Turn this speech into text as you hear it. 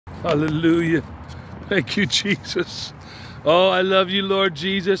Hallelujah. Thank you, Jesus. Oh, I love you, Lord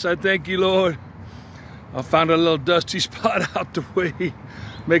Jesus. I thank you, Lord. I found a little dusty spot out the way.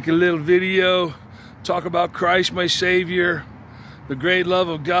 Make a little video. Talk about Christ, my Savior. The great love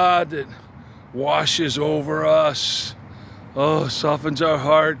of God that washes over us. Oh, softens our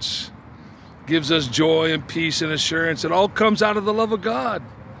hearts. Gives us joy and peace and assurance. It all comes out of the love of God.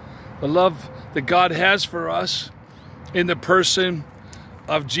 The love that God has for us in the person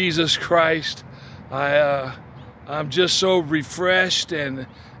of Jesus Christ. I'm just so refreshed and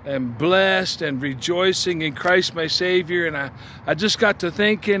blessed and rejoicing in Christ my Savior. And I just got to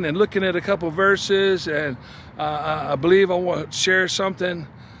thinking and looking at a couple verses, and I believe I want to share something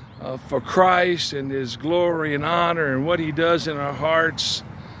for Christ and His glory and honor and what He does in our hearts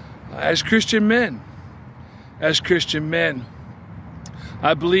as Christian men. As Christian men,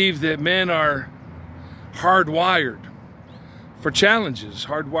 I believe that men are hardwired for challenges,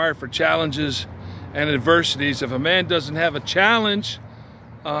 and adversities. If a man doesn't have a challenge,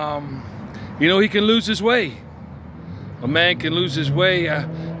 he can lose his way. A man can lose his way.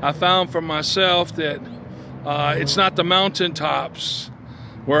 I found for myself that it's not the mountaintops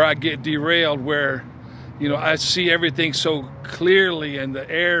where I get derailed, where I see everything so clearly and the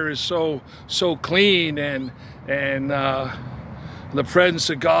air is so clean, and the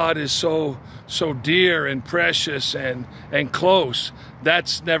presence of God is so dear and precious and close.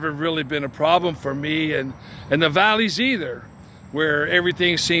 That's never really been a problem for me, and the valleys either, where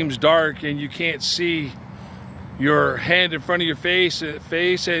everything seems dark and you can't see your hand in front of your face,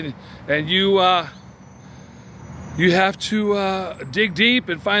 and you have to dig deep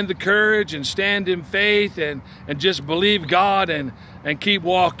and find the courage and stand in faith and just believe God and keep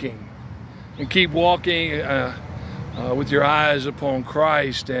walking with your eyes upon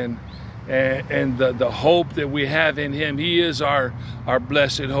Christ and the hope that we have in Him. He is our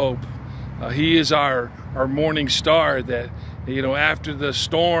blessed hope. He is our morning star that, after the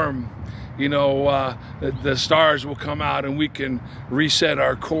storm, the stars will come out and we can reset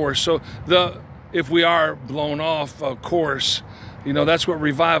our course. So if we are blown off course, that's what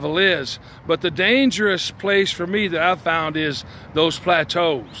revival is. But the dangerous place for me that I've found is those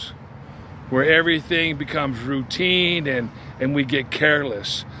plateaus where everything becomes routine and we get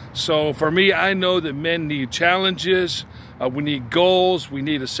careless. So for me, I know that men need challenges, we need goals, we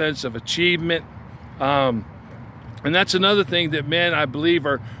need a sense of achievement. And that's another thing that men, I believe,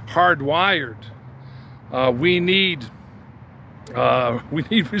 are hardwired. We need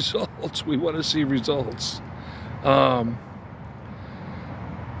results. We want to see results. And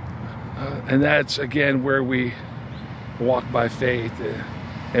that's, again, where we walk by faith.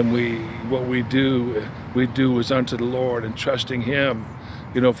 And what we do is unto the Lord and trusting Him,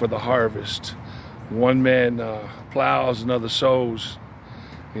 for the harvest. One man plows, another sows.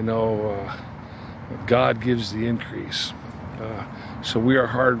 God gives the increase. So we are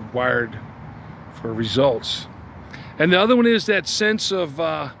hardwired for results. And the other one is that sense of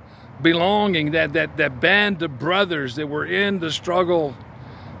belonging, that band of brothers that were in the struggle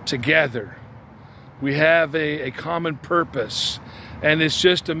together. We have a common purpose. And it's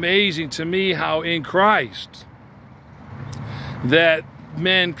just amazing to me how in Christ that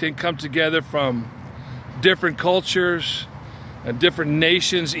men can come together from different cultures and different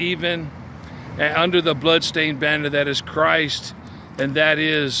nations even, and under the bloodstained banner that is Christ, and that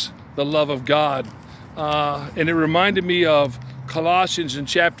is the love of God. And it reminded me of Colossians in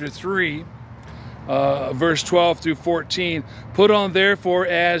chapter 3, verse 12 through 14. Put on therefore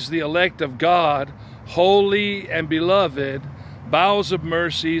as the elect of God, holy and beloved, bowels of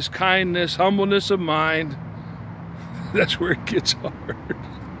mercies, kindness, humbleness of mind. That's where it gets hard.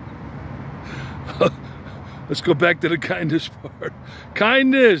 Let's go back to the kindness part.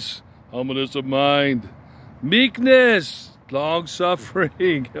 Kindness, humbleness of mind, meekness,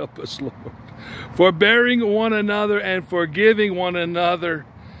 long-suffering. Help us, Lord. Forbearing one another and forgiving one another.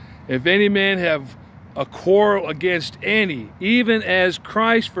 If any man have a quarrel against any, even as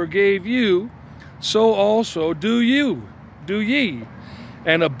Christ forgave you, so also do ye.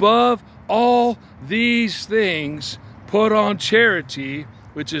 And above all these things, put on charity,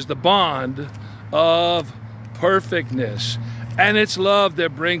 which is the bond of perfectness. And it's love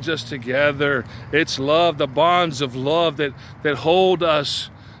that brings us together. It's love, the bonds of love that hold us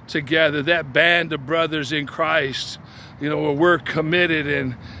together. That band of brothers in Christ, where we're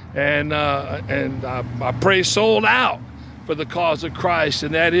committed and I pray sold out for the cause of Christ,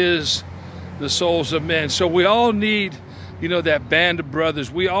 and that is the souls of men. So we all need, that band of brothers.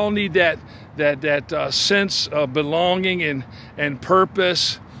 We all need that sense of belonging and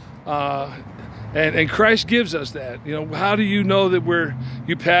purpose. And Christ gives us that. You know, how do you know that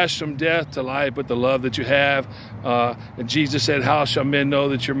you pass from death to life, but the love that you have? And Jesus said, how shall men know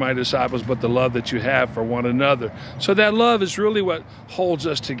that you're my disciples, but the love that you have for one another? So that love is really what holds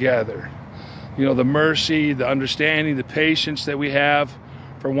us together. You know, the mercy, the understanding, the patience that we have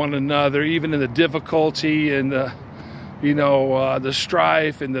for one another, even in the difficulty and the, the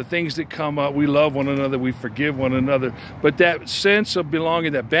strife and the things that come up. We love one another, we forgive one another. But that sense of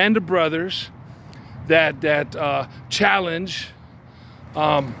belonging, that band of brothers, that challenge,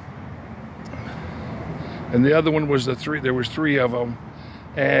 and the other one was there was three of them,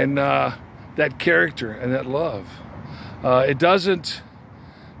 and that character and that love. It doesn't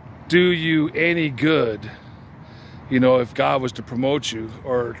do you any good, if God was to promote you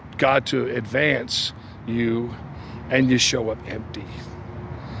or God to advance you and you show up empty.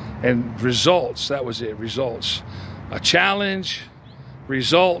 And results, that was it, results. A challenge,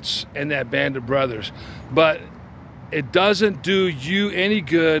 results, and that band of brothers. But it doesn't do you any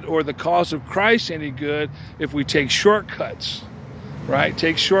good or the cause of Christ any good if we take shortcuts, right?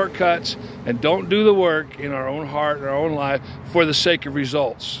 Take shortcuts and don't do the work in our own heart, in our own life, for the sake of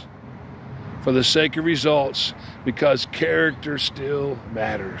results. For the sake of results, because character still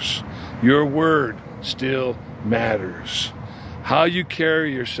matters. Your word still matters. How you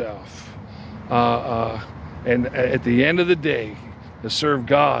carry yourself. And at the end of the day, to serve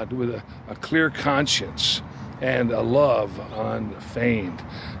God with a clear conscience and a love unfeigned.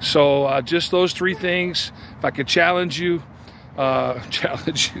 So just those three things. If I could challenge you, a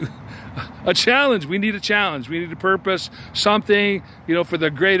challenge. We need a challenge. We need a purpose, something, for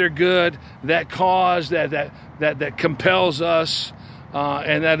the greater good, that cause that compels us,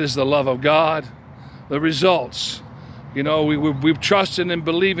 and that is the love of God. The results. We trust and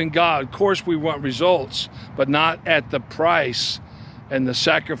believe in God. Of course, we want results, but not at the price and the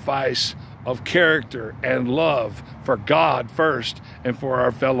sacrifice of character and love for God first and for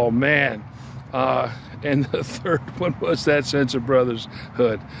our fellow man. And the third one was that sense of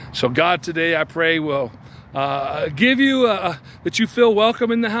brotherhood. So God today, I pray, will give you, that you feel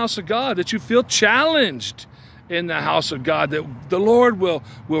welcome in the house of God, that you feel challenged in the house of God, that the Lord will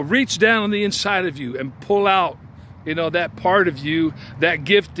reach down on the inside of you and pull out, that part of you, that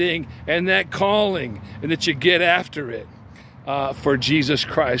gifting and that calling, and that you get after it for Jesus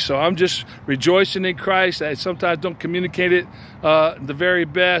Christ. So I'm just rejoicing in Christ. I sometimes don't communicate it the very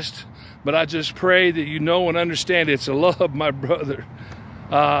best, but I just pray that you know and understand it's the love, my brother.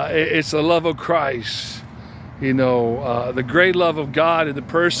 It's the love of Christ. The great love of God in the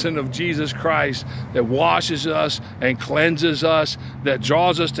person of Jesus Christ that washes us and cleanses us, that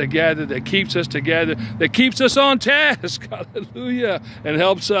draws us together, that keeps us together, that keeps us on task, hallelujah, and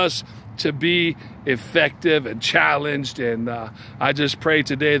helps us to be effective and challenged. And I just pray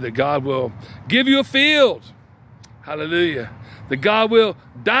today that God will give you a field, hallelujah, that God will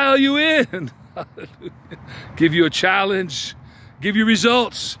dial you in, hallelujah, give you a challenge, give you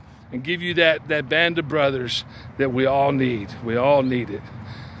results, and give you that band of brothers that we all need. We all need it.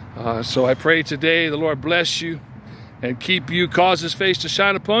 So I pray today the Lord bless you and keep you, cause his face to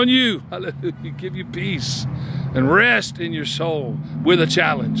shine upon you. Hallelujah. Give you peace and rest in your soul with a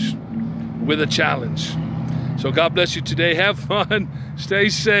challenge. With a challenge. So God bless you today. Have fun, stay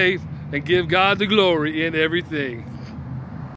safe, and give God the glory in everything.